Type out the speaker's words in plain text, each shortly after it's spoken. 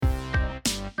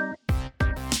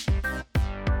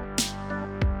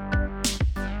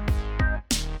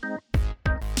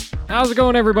How's it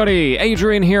going, everybody?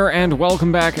 Adrian here, and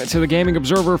welcome back to the Gaming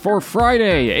Observer for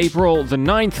Friday, April the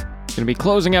 9th. Gonna be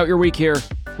closing out your week here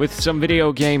with some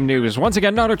video game news. Once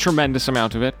again, not a tremendous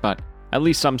amount of it, but at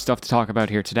least some stuff to talk about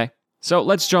here today. So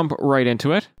let's jump right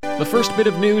into it. The first bit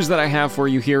of news that I have for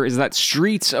you here is that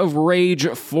Streets of Rage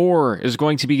 4 is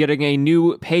going to be getting a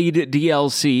new paid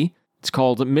DLC. It's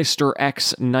called Mr.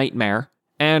 X Nightmare.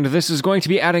 And this is going to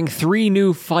be adding 3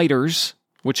 new fighters,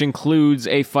 which includes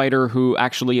a fighter who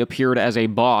actually appeared as a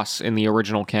boss in the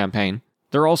original campaign.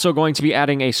 They're also going to be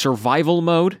adding a survival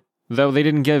mode, though they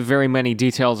didn't give very many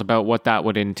details about what that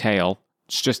would entail.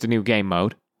 It's just a new game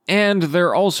mode. And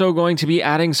they're also going to be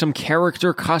adding some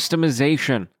character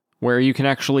customization, where you can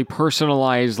actually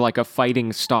personalize like a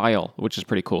fighting style, which is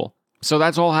pretty cool. So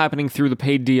that's all happening through the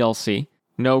paid DLC.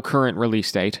 No current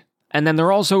release date. And then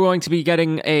they're also going to be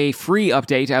getting a free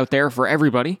update out there for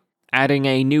everybody, adding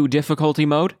a new difficulty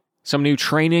mode, some new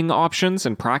training options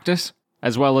and practice,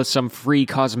 as well as some free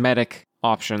cosmetic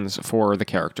options for the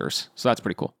characters. So that's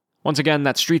pretty cool. Once again,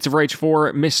 that's Streets of Rage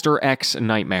 4, Mr. X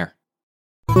Nightmare.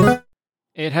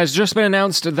 It has just been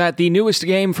announced that the newest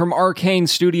game from Arcane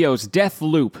Studios,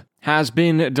 Deathloop, has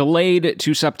been delayed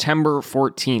to September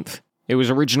 14th. It was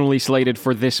originally slated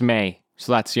for this May,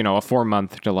 so that's, a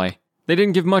 4-month delay. They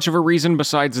didn't give much of a reason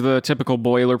besides the typical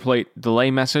boilerplate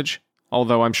delay message,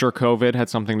 although I'm sure COVID had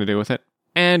something to do with it.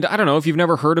 And I don't know, if you've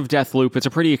never heard of Deathloop, it's a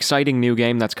pretty exciting new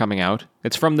game that's coming out.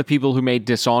 It's from the people who made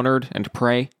Dishonored and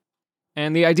Prey.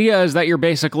 And the idea is that you're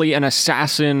basically an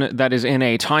assassin that is in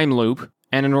a time loop,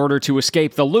 and in order to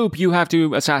escape the loop, you have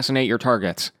to assassinate your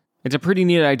targets. It's a pretty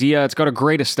neat idea. It's got a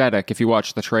great aesthetic if you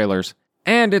watch the trailers.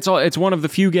 And it's one of the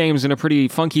few games in a pretty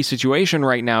funky situation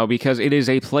right now because it is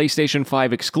a PlayStation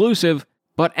 5 exclusive,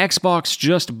 but Xbox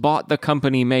just bought the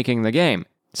company making the game.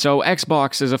 So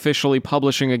Xbox is officially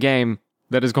publishing a game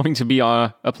that is going to be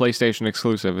a PlayStation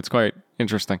exclusive. It's quite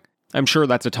interesting. I'm sure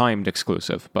that's a timed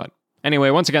exclusive, but anyway,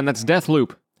 once again, that's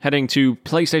Deathloop, heading to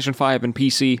PlayStation 5 and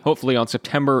PC, hopefully on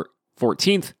September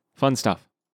 14th. Fun stuff.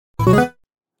 I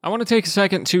want to take a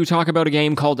second to talk about a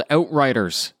game called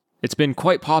Outriders. It's been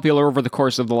quite popular over the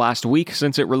course of the last week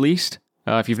since it released.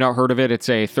 If you've not heard of it, it's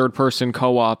a third-person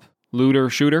co-op looter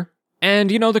shooter.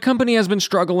 And, the company has been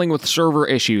struggling with server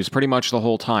issues pretty much the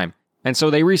whole time. And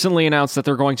so they recently announced that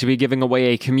they're going to be giving away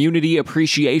a community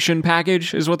appreciation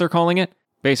package, is what they're calling it.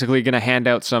 Basically going to hand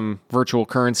out some virtual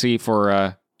currency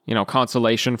for,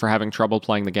 consolation for having trouble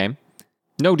playing the game.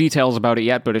 No details about it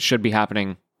yet, but it should be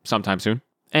happening sometime soon.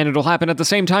 And it'll happen at the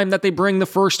same time that they bring the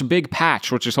first big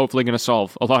patch, which is hopefully going to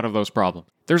solve a lot of those problems.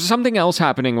 There's something else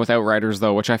happening with Outriders,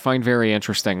 though, which I find very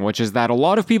interesting, which is that a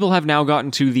lot of people have now gotten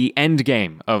to the end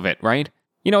game of it, right?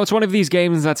 It's one of these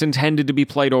games that's intended to be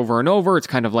played over and over. It's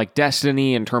kind of like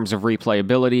Destiny in terms of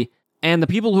replayability. And the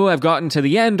people who have gotten to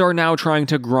the end are now trying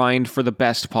to grind for the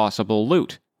best possible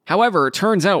loot. However, it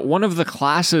turns out one of the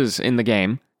classes in the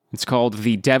game, it's called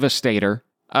the Devastator,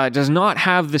 does not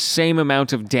have the same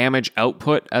amount of damage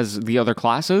output as the other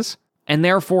classes, and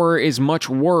therefore is much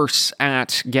worse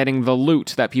at getting the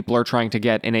loot that people are trying to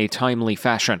get in a timely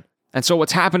fashion. And so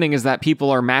what's happening is that people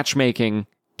are matchmaking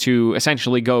to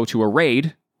essentially go to a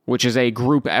raid, which is a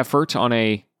group effort on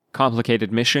a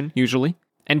complicated mission, usually,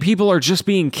 and people are just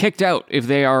being kicked out if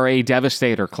they are a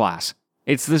Devastator class.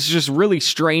 It's this just really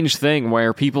strange thing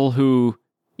where people who,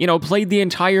 played the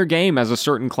entire game as a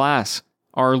certain class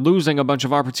are losing a bunch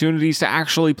of opportunities to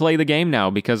actually play the game now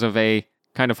because of a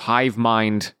kind of hive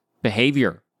mind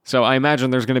behavior. So I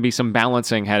imagine there's going to be some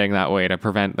balancing heading that way to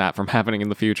prevent that from happening in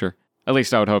the future. At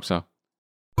least I would hope so.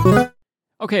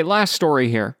 Okay, last story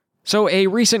here. So a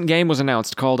recent game was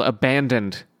announced called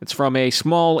Abandoned. It's from a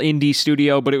small indie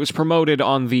studio, but it was promoted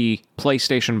on the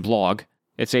PlayStation blog.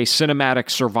 It's a cinematic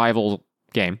survival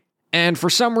game. And for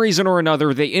some reason or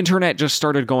another, the internet just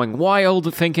started going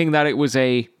wild, thinking that it was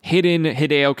a hidden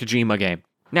Hideo Kojima game.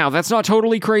 Now, that's not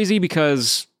totally crazy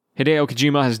because Hideo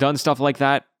Kojima has done stuff like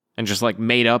that and just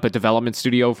made up a development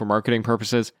studio for marketing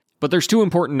purposes. But there's 2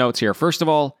 important notes here. First of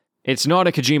all, it's not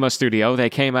a Kojima studio. They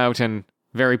came out and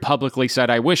very publicly said,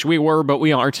 I wish we were, but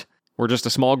we aren't. We're just a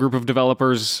small group of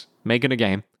developers making a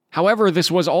game. However,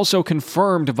 this was also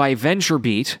confirmed by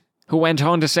VentureBeat, who went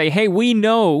on to say, hey, we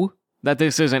know that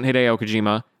this isn't Hideo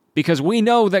Kojima, because we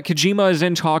know that Kojima is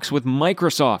in talks with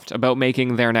Microsoft about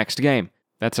making their next game.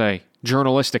 That's a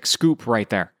journalistic scoop right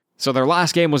there. So their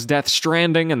last game was Death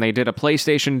Stranding, and they did a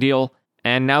PlayStation deal,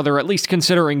 and now they're at least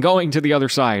considering going to the other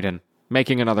side and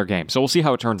making another game. So we'll see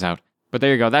how it turns out. But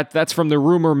there you go, that's from the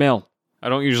rumor mill. I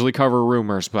don't usually cover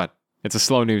rumors, but it's a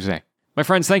slow news day. My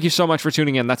friends, thank you so much for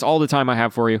tuning in. That's all the time I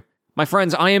have for you. My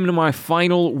friends, I am in my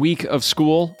final week of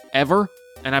school ever,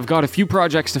 and I've got a few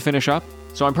projects to finish up.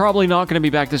 So I'm probably not going to be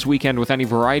back this weekend with any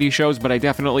variety shows, but I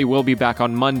definitely will be back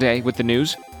on Monday with the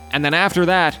news. And then after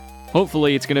that,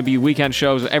 hopefully it's going to be weekend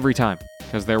shows every time,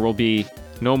 because there will be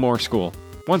no more school.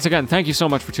 Once again, thank you so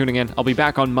much for tuning in. I'll be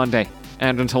back on Monday.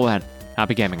 And until then,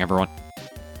 happy gaming, everyone.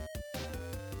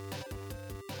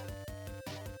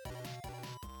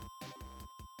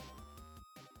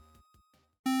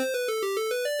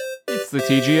 It's the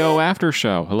TGO After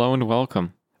Show. Hello and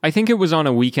welcome. I think it was on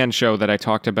a weekend show that I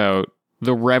talked about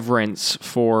the reverence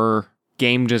for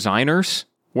game designers,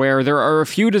 where there are a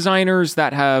few designers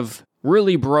that have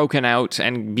really broken out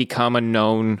and become a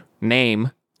known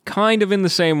name, kind of in the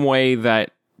same way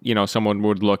that, someone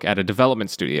would look at a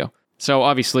development studio. So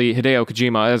obviously, Hideo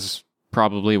Kojima is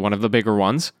probably one of the bigger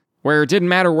ones, where it didn't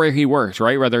matter where he worked,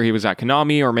 right? Whether he was at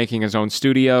Konami or making his own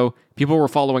studio, people were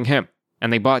following him,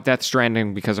 and they bought Death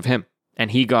Stranding because of him.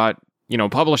 And he got,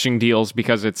 publishing deals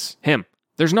because it's him.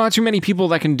 There's not too many people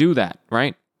that can do that,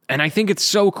 right? And I think it's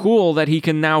so cool that he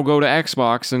can now go to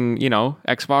Xbox and,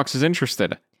 Xbox is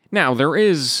interested. Now, there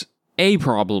is a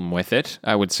problem with it,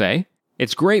 I would say.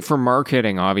 It's great for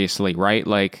marketing, obviously, right?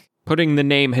 Like, putting the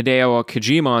name Hideo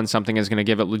Kojima on something is going to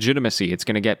give it legitimacy. It's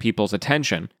going to get people's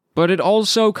attention. But it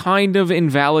also kind of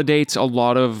invalidates a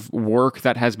lot of work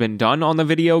that has been done on the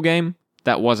video game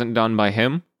that wasn't done by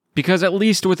him. Because at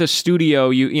least with a studio,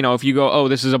 if you go, oh,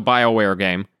 this is a BioWare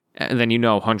game, and then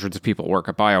hundreds of people work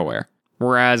at BioWare.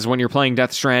 Whereas when you're playing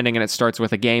Death Stranding and it starts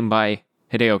with a game by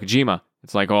Hideo Kojima,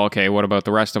 it's like, oh, okay, what about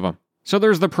the rest of them? So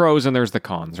there's the pros and there's the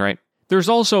cons, right? There's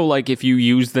also, like, if you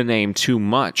use the name too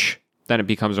much, then it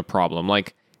becomes a problem.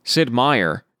 Like, Sid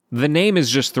Meier, the name is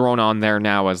just thrown on there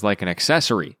now as, like, an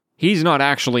accessory. He's not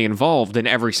actually involved in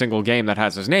every single game that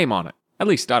has his name on it. At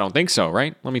least I don't think so,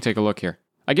 right? Let me take a look here.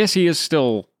 I guess he is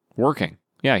still working.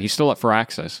 Yeah, he's still at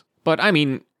Firaxis. But, I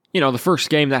mean, the first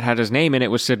game that had his name in it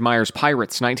was Sid Meier's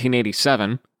Pirates,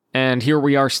 1987. And here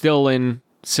we are still in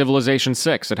Civilization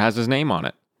 6. It has his name on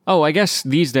it. Oh, I guess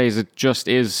these days it just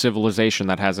is Civilization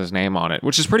that has his name on it,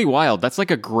 which is pretty wild. That's a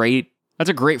great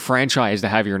franchise to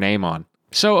have your name on.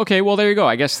 So, okay, well, there you go.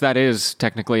 I guess that is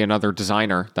technically another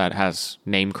designer that has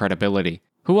name credibility.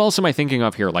 Who else am I thinking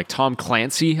of here? Like Tom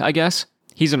Clancy, I guess?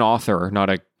 He's an author, not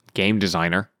a game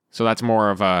designer. So that's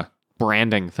more of a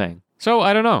branding thing. So,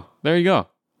 I don't know. There you go.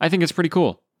 I think it's pretty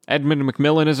cool. Edmund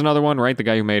McMillen is another one, right? The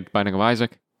guy who made Binding of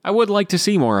Isaac. I would like to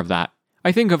see more of that.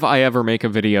 I think if I ever make a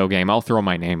video game, I'll throw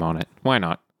my name on it. Why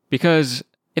not? Because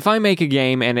if I make a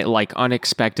game and it,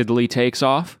 unexpectedly takes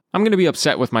off, I'm going to be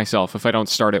upset with myself if I don't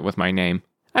start it with my name.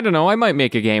 I don't know, I might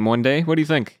make a game one day. What do you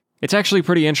think? It's actually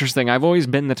pretty interesting. I've always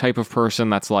been the type of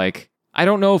person that's like, I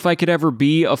don't know if I could ever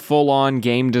be a full-on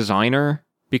game designer,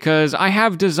 because I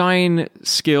have design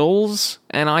skills,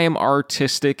 and I am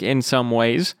artistic in some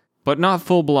ways, but not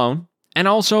full-blown. And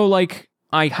also,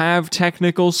 I have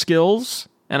technical skills,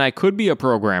 and I could be a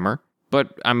programmer,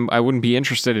 but I wouldn't be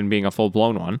interested in being a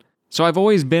full-blown one. So I've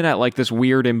always been at, this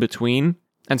weird in-between,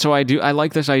 and so I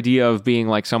like this idea of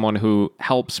being, someone who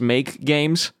helps make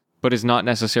games, but is not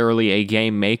necessarily a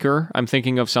game maker. I'm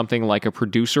thinking of something like a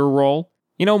producer role.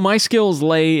 My skills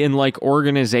lay in,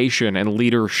 organization and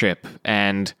leadership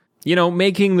and,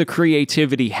 making the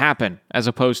creativity happen as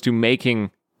opposed to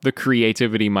making the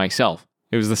creativity myself.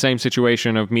 It was the same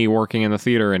situation of me working in the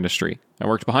theater industry. I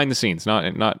worked behind the scenes, not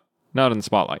in the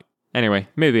spotlight. Anyway,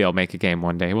 maybe I'll make a game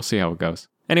one day. We'll see how it goes.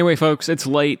 Anyway, folks, it's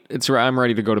late. I'm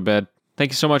ready to go to bed.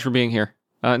 Thank you so much for being here.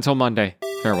 Until Monday,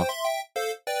 farewell.